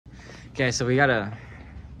Okay, so we gotta.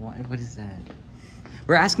 What is that?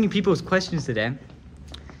 We're asking people's questions today.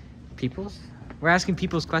 We're asking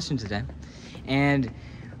people's questions today, and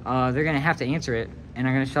they're gonna have to answer it, and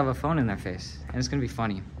I'm gonna shove a phone in their face, and it's gonna be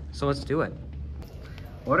funny. So let's do it.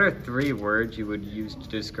 What are 3 words you would use to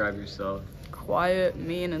describe yourself? Quiet,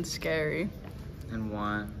 mean, and scary. And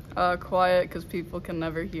why? Quiet because people can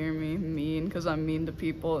never hear me. Mean because I'm mean to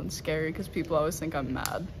people, and scary because people always think I'm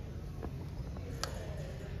mad.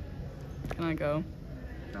 Can I go?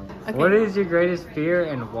 No. Okay. What is your greatest fear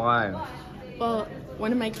and why? Well,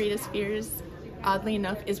 one of my greatest fears, oddly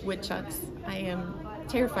enough, is woodchucks. I am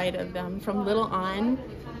terrified of them from little on.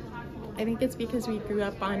 I think it's because we grew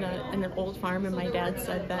up on an old farm, and my dad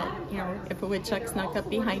said that, you know, if a woodchuck snuck up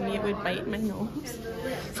behind me, it would bite my nose.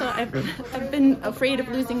 So I've been afraid of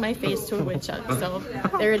losing my face to a woodchuck. So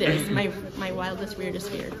there it is, my wildest, weirdest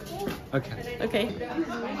fear. Okay. Okay.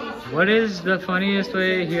 What is the funniest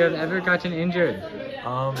way you have ever gotten injured?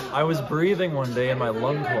 I was breathing one day and my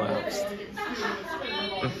lung collapsed.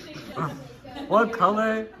 What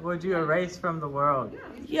color would you erase from the world?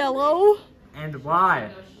 Yellow. And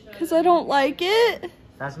why? Because I don't like it.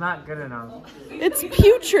 That's not good enough. It's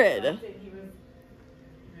putrid.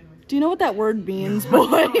 Do you know what that word means, boy?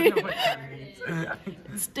 I don't know what that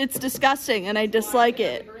means. It's disgusting and I dislike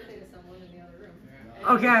it.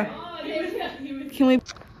 Okay. Can we...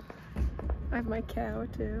 I have my cow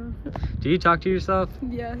too. Do you talk to yourself?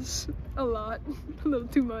 Yes, a lot. A little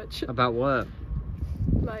too much. About what?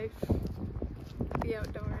 Life, the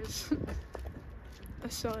outdoors, the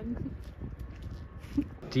sun.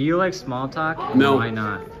 Do you like small talk? No. Why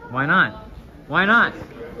not? Why not? Why not?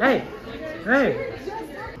 Hey! Hey!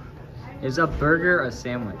 Is a burger a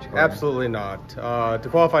sandwich? Or... Absolutely not. To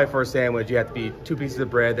qualify for a sandwich, you have to be 2 pieces of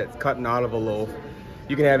bread that's cut out of a loaf.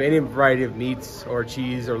 You can have any variety of meats or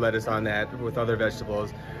cheese or lettuce on that with other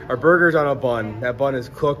vegetables. Our burger's on a bun. That bun is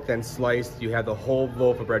cooked and sliced. You have the whole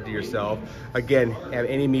loaf of bread to yourself. Again, have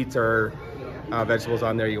any meats or vegetables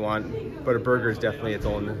on there you want, but a burger is definitely its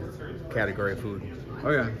own category of food. Oh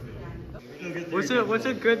yeah. What's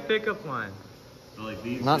a good pickup line?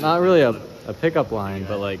 Not really a pickup line,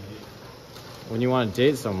 but like when you want to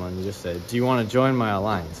date someone, you just say, "Do you want to join my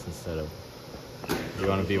alliance?" instead of "Do you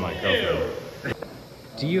want to be my girlfriend?"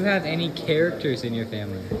 Do you have any characters in your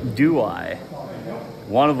family? Do I?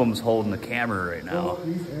 One of them's holding the camera right now,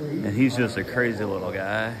 and he's just a crazy little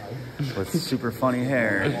guy with super funny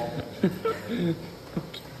hair.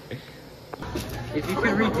 If you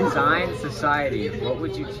could redesign society, what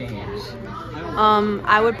would you change?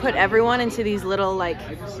 I would put everyone into these little like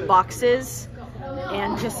boxes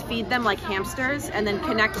and just feed them like hamsters, and then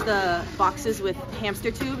connect the boxes with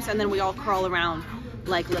hamster tubes, and then we all crawl around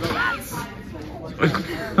like little rats.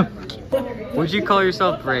 Would you call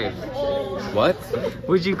yourself brave? What?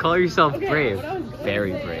 Would you call yourself brave?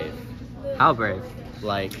 Very brave. How brave?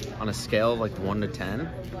 Like on a scale of like 1 to 10,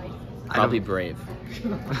 probably brave.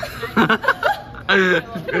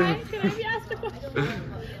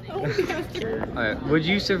 Alright, would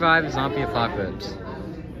you survive a zombie apocalypse?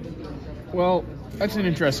 Well, that's an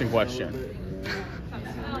interesting question.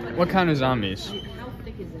 What kind of zombies?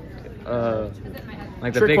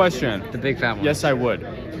 Like Trick question. The big fat one. Yes, I would.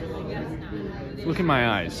 Look in my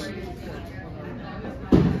eyes.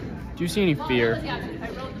 Do you see any fear?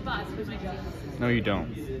 No, you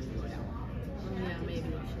don't.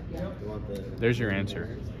 There's your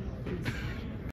answer.